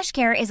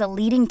 PlushCare is a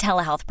leading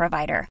telehealth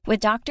provider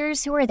with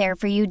doctors who are there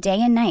for you day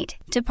and night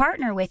to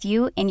partner with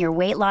you in your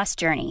weight loss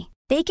journey.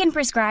 They can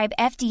prescribe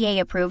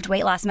FDA-approved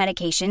weight loss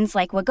medications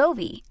like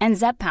Wegovy and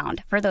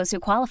Zepbound for those who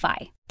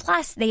qualify.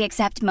 Plus, they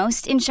accept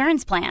most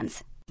insurance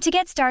plans. To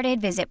get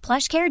started, visit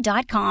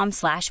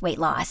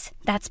plushcare.com/weightloss.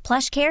 That's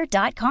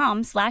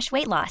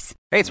plushcare.com/weightloss.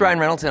 Hey, it's Ryan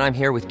Reynolds, and I'm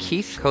here with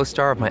Keith,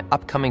 co-star of my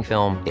upcoming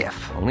film,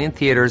 If, only in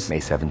theaters May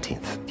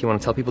 17th. Do you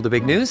want to tell people the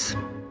big news?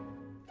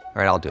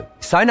 All right, I'll do it.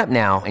 Sign up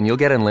now and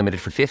you'll get unlimited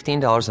for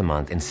 $15 a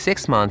month and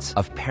 6 months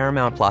of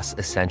Paramount Plus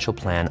Essential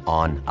Plan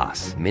on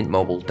us.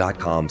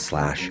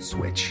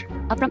 MintMobile.com/switch.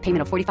 Upfront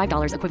payment of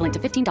 $45 equivalent to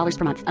 $15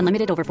 per month.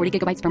 Unlimited over 40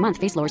 gigabytes per month.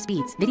 Face lower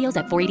speeds. Videos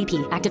at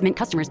 480p. Active Mint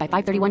customers by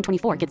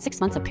 531.24 get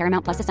 6 months of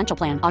Paramount Plus Essential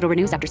Plan. Auto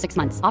renews after 6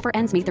 months. Offer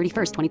ends May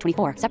 31st,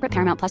 2024. Separate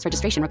Paramount Plus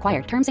registration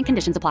required. Terms and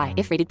conditions apply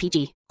if rated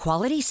PG.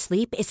 Quality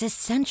sleep is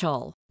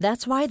essential.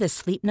 That's why the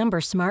Sleep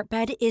Number Smart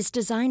Bed is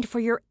designed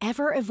for your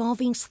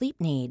ever-evolving sleep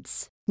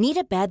needs. Need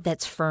a bed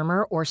that's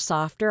firmer or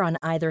softer on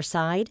either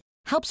side?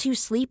 Helps you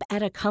sleep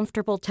at a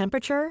comfortable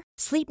temperature?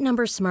 Sleep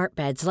Number Smart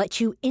Beds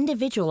let you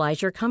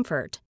individualize your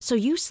comfort, so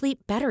you sleep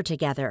better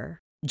together.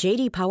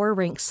 J.D. Power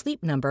ranks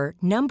Sleep Number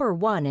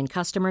 #1 in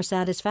customer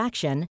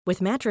satisfaction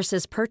with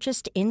mattresses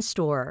purchased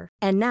in-store.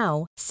 And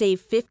now,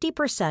 save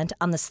 50%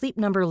 on the Sleep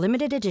Number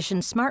Limited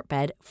Edition Smart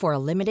Bed for a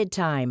limited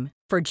time.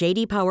 For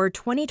J.D. Power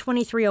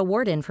 2023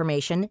 award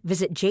information,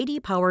 visit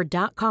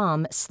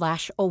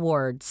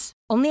jdpower.com/awards.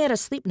 Only at a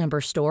Sleep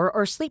Number store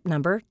or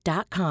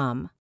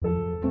sleepnumber.com.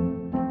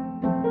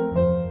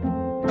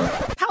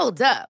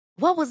 Hold up.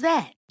 What was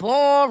that?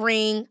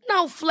 Boring.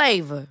 No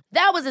flavor.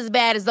 That was as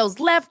bad as those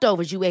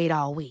leftovers you ate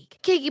all week.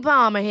 Keke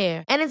Palmer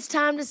here, and it's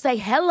time to say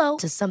hello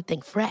to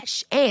something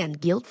fresh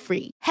and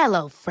guilt-free.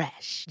 Hello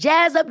Fresh.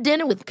 Jazz up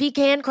dinner with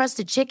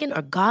pecan-crusted chicken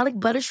or garlic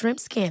butter shrimp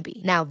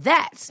scampi. Now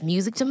that's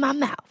music to my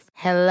mouth.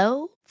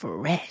 Hello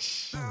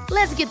Fresh.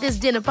 Let's get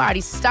this dinner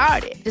party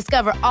started.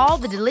 Discover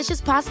all the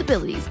delicious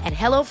possibilities at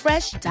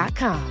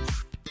hellofresh.com.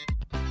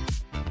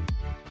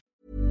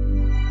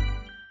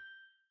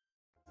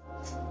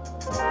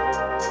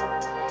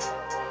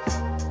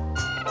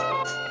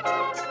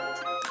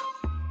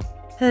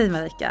 Hej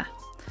Marika.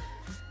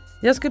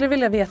 Jag skulle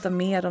vilja veta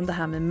mer om det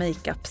här med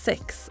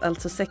make-up-sex,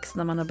 alltså sex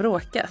när man har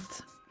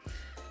bråkat.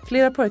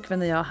 Flera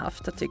pojkvänner jag har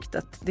haft har tyckt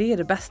att det är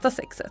det bästa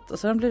sexet och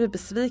så har de blivit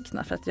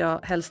besvikna för att jag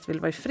helst vill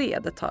vara i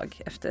fred ett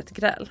tag efter ett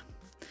gräl.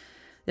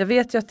 Jag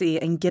vet ju att det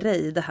är en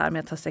grej det här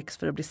med att ha sex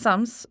för att bli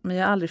sams, men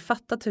jag har aldrig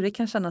fattat hur det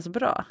kan kännas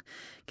bra.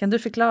 Kan du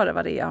förklara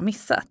vad det är jag har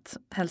missat?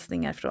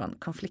 Hälsningar från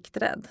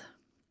konflikträdd.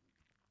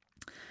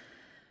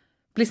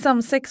 Bli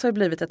samsex har ju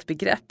blivit ett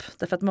begrepp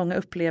därför att många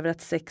upplever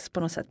att sex på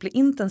något sätt blir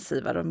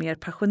intensivare och mer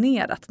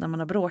passionerat när man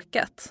har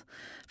bråkat.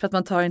 För att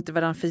man tar inte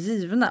varandra för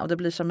givna och det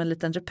blir som en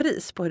liten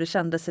repris på hur det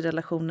kändes i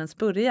relationens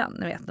början.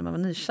 Ni vet när man var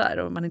nykär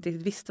och man inte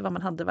visste vad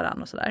man hade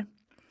varandra och sådär.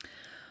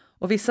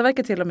 Och vissa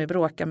verkar till och med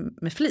bråka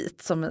med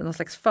flit som någon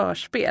slags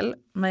förspel.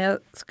 Men jag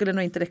skulle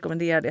nog inte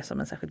rekommendera det som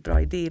en särskilt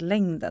bra idé i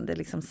längden. Det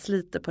liksom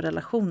sliter på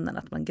relationen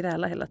att man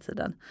grälar hela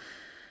tiden.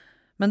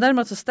 Men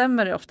däremot så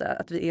stämmer det ofta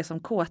att vi är som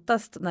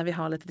kåtast när vi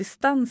har lite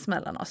distans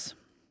mellan oss.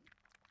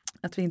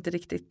 Att vi inte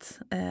riktigt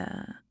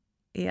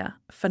är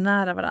för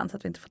nära varandra så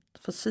att vi inte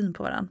får syn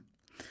på varandra.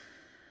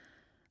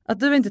 Att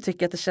du inte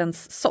tycker att det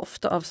känns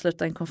soft att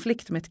avsluta en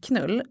konflikt med ett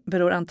knull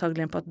beror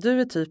antagligen på att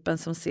du är typen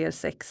som ser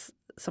sex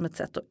som ett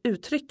sätt att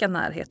uttrycka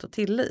närhet och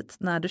tillit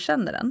när du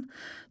känner den.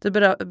 Du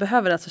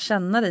behöver alltså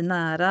känna dig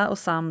nära och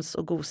sams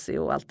och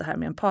gosig och allt det här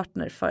med en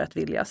partner för att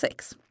vilja ha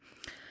sex.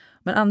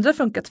 Men andra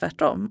funkar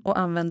tvärtom och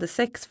använder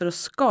sex för att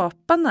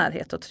skapa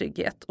närhet och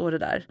trygghet och det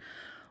där.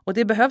 Och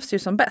det behövs ju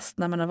som bäst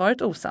när man har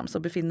varit osams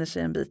och befinner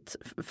sig en bit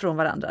från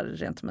varandra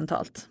rent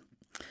mentalt.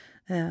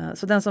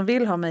 Så den som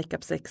vill ha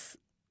make-up-sex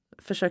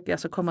försöker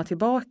alltså komma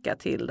tillbaka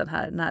till den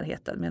här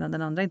närheten medan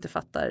den andra inte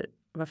fattar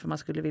varför man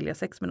skulle vilja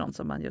sex med någon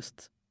som man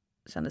just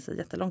känner sig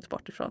jättelångt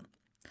bort ifrån.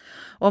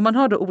 Och om man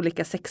har då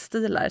olika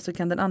sexstilar så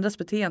kan den andras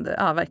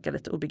beteende verka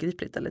lite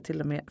obegripligt eller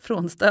till och med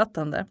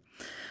frånstötande.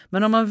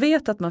 Men om man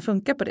vet att man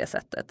funkar på det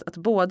sättet, att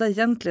båda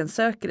egentligen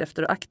söker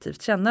efter att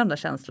aktivt känna de där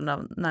känslorna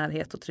av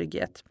närhet och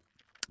trygghet,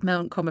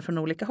 men kommer från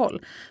olika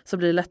håll, så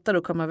blir det lättare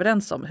att komma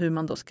överens om hur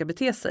man då ska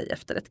bete sig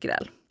efter ett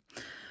gräl.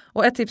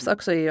 Och ett tips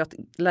också är ju att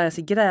lära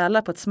sig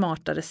gräla på ett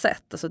smartare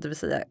sätt, alltså det vill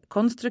säga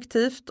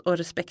konstruktivt och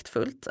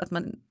respektfullt. Att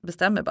man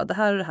bestämmer bara det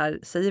här och det här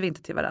säger vi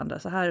inte till varandra,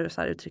 så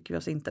här uttrycker vi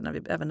oss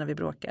inte även när vi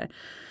bråkar.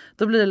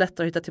 Då blir det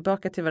lättare att hitta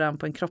tillbaka till varandra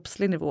på en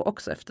kroppslig nivå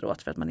också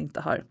efteråt för att man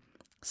inte har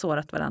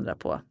sårat varandra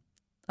på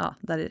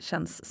där det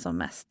känns som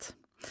mest.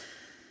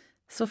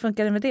 Så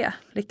funkar det med det.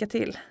 Lycka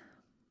till!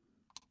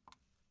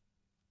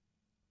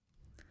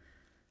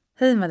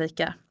 Hej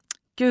Marika!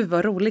 Gud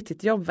vad roligt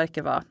ditt jobb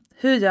verkar vara.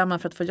 Hur gör man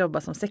för att få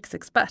jobba som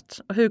sexexpert?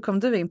 Och hur kom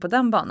du in på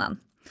den banan?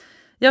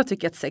 Jag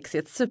tycker att sex är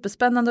ett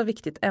superspännande och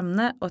viktigt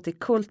ämne och att det är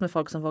coolt med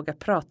folk som vågar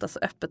prata så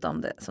öppet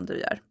om det som du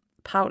gör.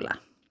 Paula.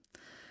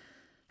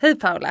 Hej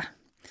Paula!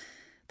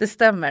 Det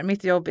stämmer,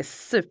 mitt jobb är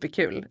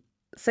superkul.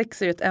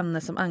 Sex är ju ett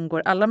ämne som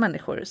angår alla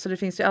människor, så det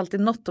finns ju alltid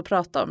något att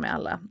prata om med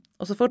alla.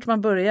 Och så fort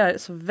man börjar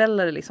så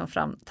väller det liksom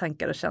fram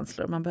tankar och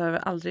känslor. Man behöver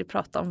aldrig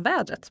prata om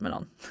vädret med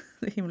någon.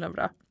 Det är himla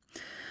bra.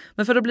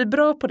 Men för att bli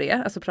bra på det,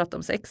 alltså prata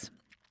om sex,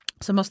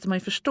 så måste man ju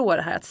förstå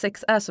det här att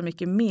sex är så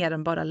mycket mer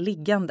än bara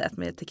liggandet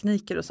med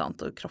tekniker och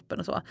sånt och kroppen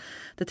och så.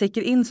 Det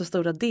täcker in så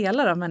stora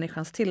delar av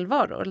människans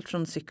tillvaro,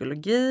 från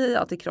psykologi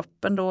till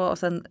kroppen då, och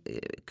sen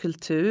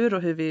kultur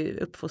och hur vi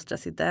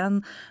uppfostras i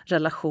den,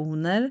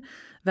 relationer,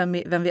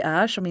 vem vi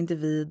är som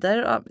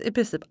individer, och i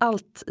princip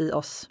allt i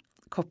oss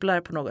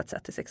kopplar på något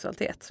sätt till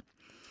sexualitet.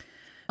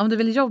 Om du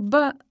vill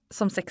jobba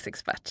som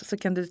sexexpert så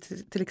kan du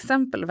till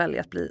exempel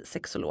välja att bli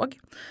sexolog.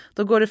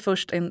 Då går det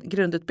först en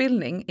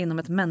grundutbildning inom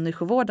ett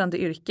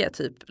människovårdande yrke,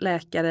 typ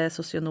läkare,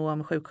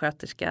 socionom,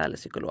 sjuksköterska eller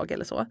psykolog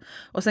eller så.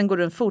 Och sen går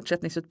du en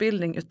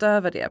fortsättningsutbildning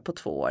utöver det på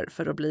 2 år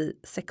för att bli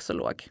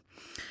sexolog.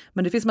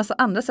 Men det finns massa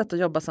andra sätt att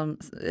jobba som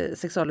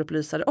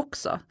sexualupplysare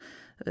också.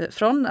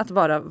 Från att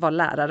vara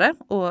lärare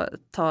och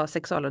ta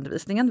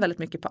sexualundervisningen väldigt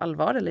mycket på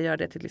allvar eller göra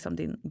det till liksom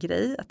din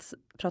grej att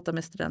prata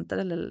med studenter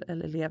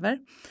eller elever.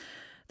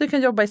 Du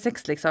kan jobba i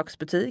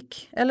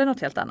sexleksaksbutik eller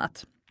något helt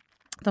annat.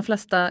 De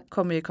flesta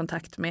kommer i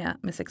kontakt med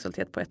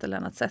sexualitet på ett eller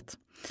annat sätt.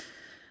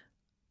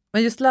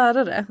 Men just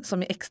lärare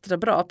som är extra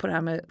bra på det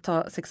här med att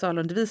ta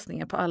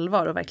sexualundervisningen på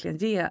allvar och verkligen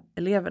ge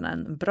eleverna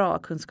en bra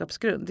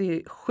kunskapsgrund, det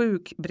är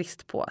sjuk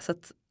brist på. Så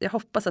att jag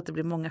hoppas att det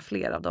blir många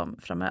fler av dem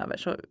framöver.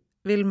 Så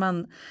vill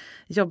man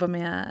jobba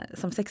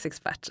som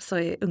sexexpert så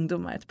är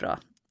ungdomar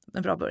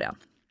en bra början.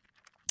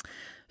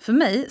 För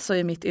mig så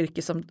är mitt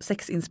yrke som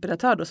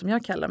sexinspiratör då, som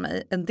jag kallar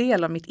mig, en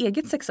del av mitt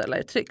eget sexuella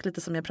uttryck,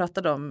 lite som jag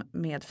pratade om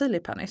med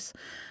Filip här nyss.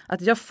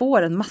 Att jag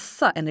får en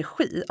massa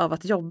energi av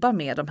att jobba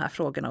med de här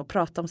frågorna och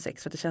prata om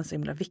sex för att det känns så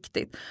himla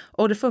viktigt.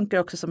 Och det funkar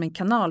också som en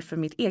kanal för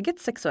mitt eget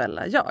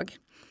sexuella jag.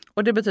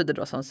 Och det betyder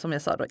då som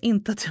jag sa då,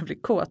 inte att jag blir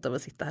kåt av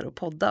att sitta här och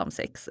podda om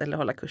sex eller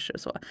hålla kurser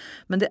och så.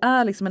 Men det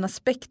är liksom en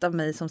aspekt av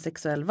mig som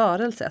sexuell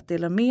varelse, att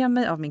dela med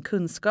mig av min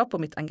kunskap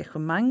och mitt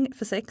engagemang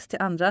för sex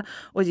till andra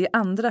och ge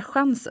andra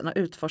chansen att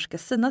utforska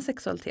sina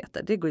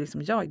sexualiteter. Det går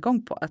liksom jag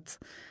igång på, att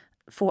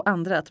få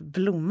andra att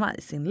blomma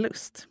i sin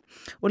lust.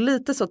 Och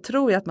lite så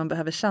tror jag att man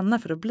behöver känna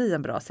för att bli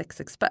en bra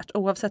sexexpert,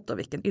 oavsett då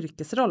vilken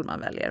yrkesroll man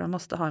väljer. Man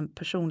måste ha en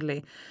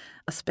personlig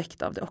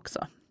aspekt av det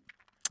också.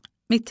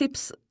 Mitt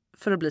tips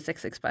för att bli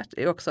sexexpert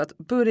är också att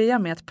börja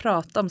med att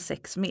prata om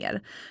sex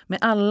mer med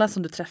alla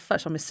som du träffar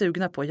som är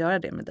sugna på att göra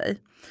det med dig.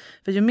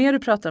 För ju mer du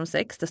pratar om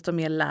sex, desto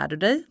mer lär du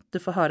dig. Du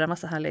får höra en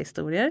massa härliga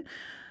historier.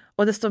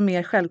 Och desto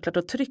mer självklart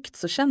och tryggt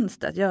så känns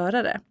det att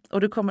göra det.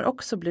 Och du kommer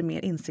också bli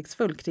mer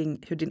insiktsfull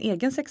kring hur din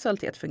egen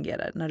sexualitet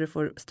fungerar när du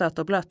får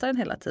stöta och blöta den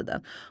hela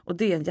tiden. Och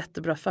det är en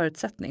jättebra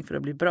förutsättning för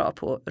att bli bra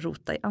på att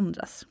rota i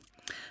andras.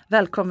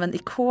 Välkommen i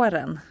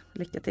kåren.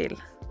 Lycka till!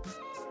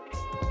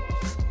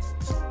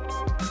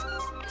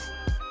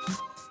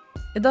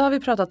 Idag har vi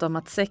pratat om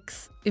att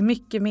sex är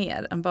mycket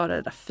mer än bara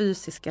det där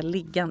fysiska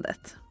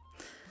liggandet.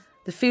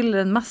 Det fyller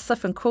en massa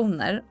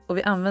funktioner och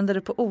vi använder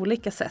det på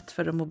olika sätt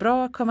för att må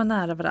bra, komma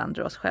nära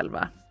varandra och oss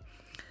själva.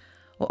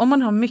 Och om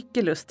man har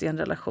mycket lust i en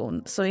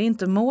relation så är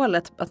inte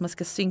målet att man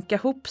ska synka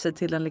ihop sig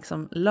till en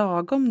liksom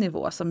lagom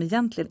nivå som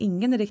egentligen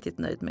ingen är riktigt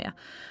nöjd med.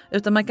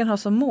 Utan man kan ha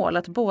som mål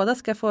att båda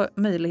ska få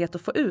möjlighet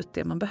att få ut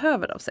det man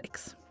behöver av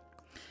sex.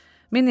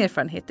 Min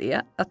erfarenhet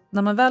är att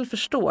när man väl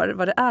förstår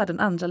vad det är den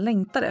andra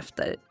längtar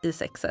efter i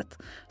sexet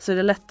så är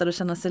det lättare att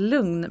känna sig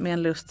lugn med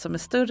en lust som är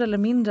större eller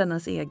mindre än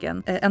ens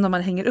egen än om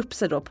man hänger upp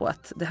sig då på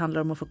att det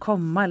handlar om att få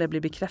komma eller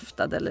bli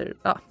bekräftad. Eller,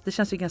 det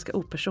känns ju ganska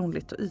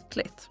opersonligt och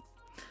ytligt.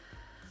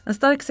 En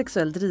stark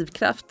sexuell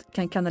drivkraft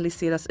kan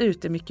kanaliseras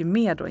ut i mycket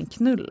mer då än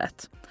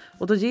knullet.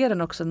 Och då ger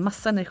den också en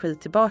massa energi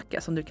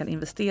tillbaka som du kan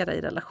investera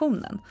i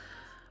relationen.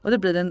 Och det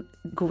blir en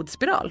god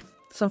spiral.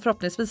 Som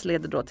förhoppningsvis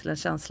leder då till en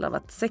känsla av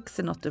att sex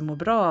är något du mår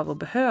bra av och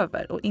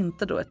behöver och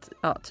inte då ett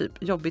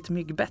typ jobbigt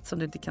myggbett som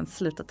du inte kan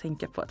sluta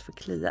tänka på att få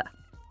klia.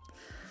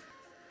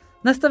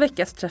 Nästa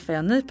vecka så träffar jag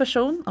en ny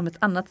person om ett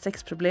annat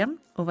sexproblem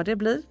och vad det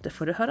blir, det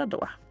får du höra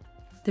då.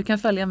 Du kan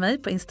följa mig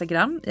på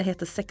Instagram, jag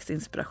heter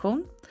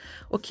sexinspiration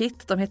och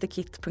Kit, de heter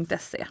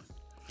kit.se.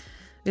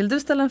 Vill du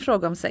ställa en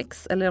fråga om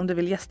sex eller om du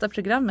vill gästa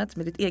programmet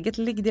med ditt eget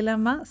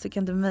liggdilemma så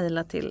kan du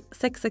mejla till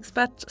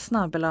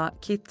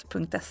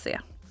sexexpert@kit.se.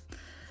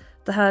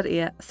 Det här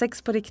är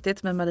Sex på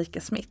riktigt med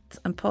Marika Smith,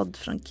 en podd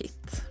från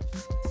Kit.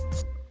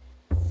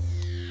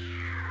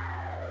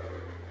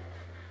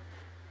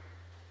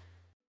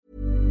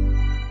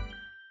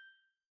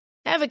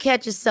 Ever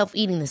catch yourself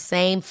eating the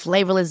same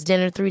flavorless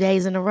dinner 3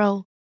 days in a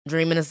row?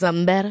 Dreaming of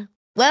something better?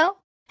 Well,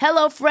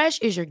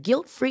 HelloFresh is your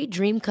guilt-free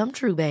dream come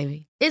true,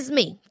 baby. It's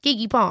me,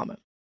 Keke Palmer.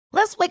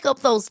 Let's wake up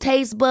those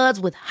taste buds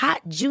with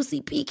hot,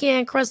 juicy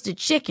pecan-crusted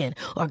chicken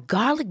or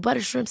garlic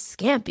butter shrimp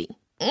scampi.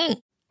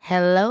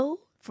 Hello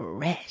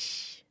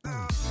Fresh.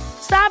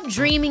 Stop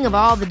dreaming of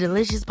all the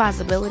delicious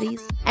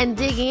possibilities and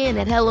dig in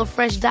at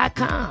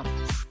HelloFresh.com.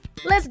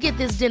 Let's get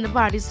this dinner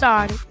party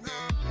started.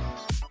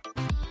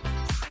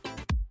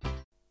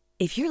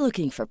 If you're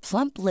looking for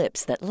plump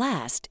lips that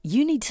last,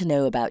 you need to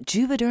know about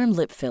Juvederm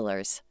lip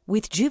fillers.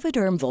 With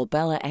Juvederm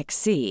Volbella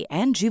XC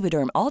and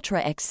Juvederm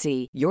Ultra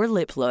XC, your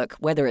lip look,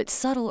 whether it's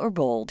subtle or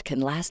bold, can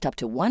last up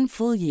to 1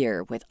 full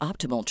year with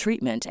optimal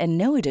treatment and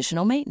no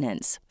additional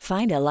maintenance.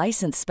 Find a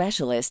licensed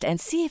specialist and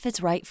see if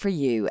it's right for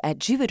you at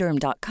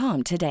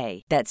Juvederm.com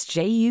today. That's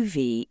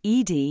JUVEDERM.com.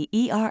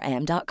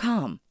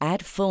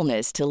 Add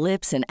fullness to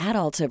lips in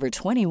adults over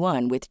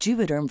 21 with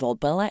Juvederm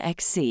Volbella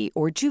XC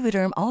or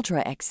Juvederm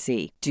Ultra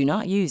XC. Do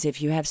not use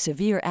if you have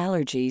severe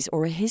allergies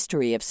or a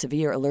history of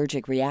severe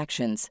allergic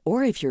reactions,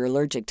 or if you're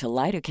allergic to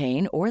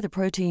lidocaine or the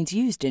proteins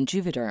used in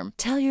Juvederm.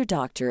 Tell your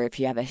doctor if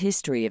you have a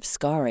history of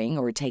scarring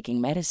or taking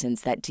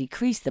medicines that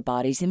decrease the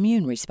body's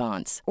immune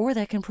response or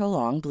that can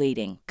prolong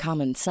bleeding.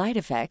 Common side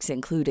effects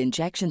include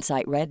injection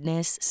site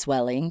redness,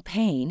 swelling,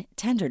 pain,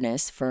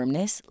 tenderness,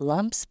 firmness,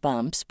 lumps,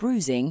 bumps,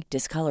 bruising,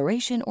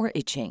 discoloration, or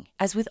itching.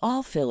 As with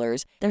all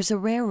fillers, there's a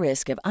rare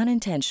risk of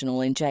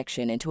unintentional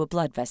injection into a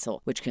blood vessel,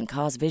 which can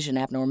cause vision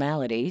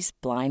abnormalities,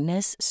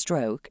 blindness,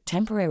 stroke,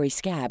 temporary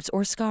scabs,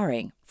 or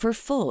scarring. For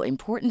full,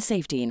 important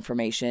safety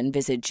information,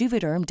 visit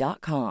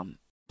Juvederm.com.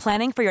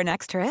 Planning for your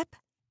next trip?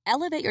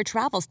 Elevate your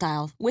travel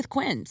style with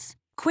Quince.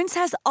 Quince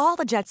has all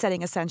the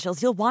jet-setting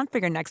essentials you'll want for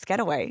your next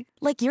getaway,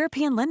 like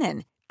European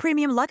linen,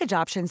 premium luggage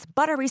options,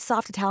 buttery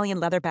soft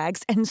Italian leather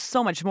bags, and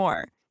so much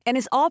more. And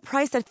is all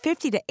priced at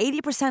 50 to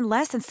 80%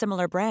 less than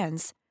similar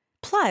brands.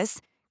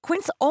 Plus,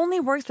 Quince only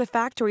works with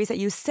factories that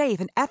use safe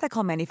and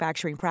ethical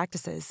manufacturing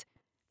practices.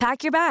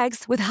 Pack your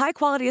bags with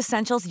high-quality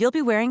essentials you'll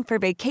be wearing for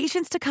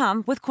vacations to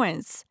come with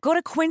Quince. Go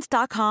to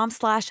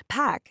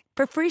quince.com/pack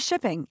for free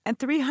shipping and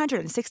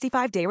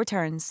 365-day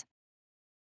returns.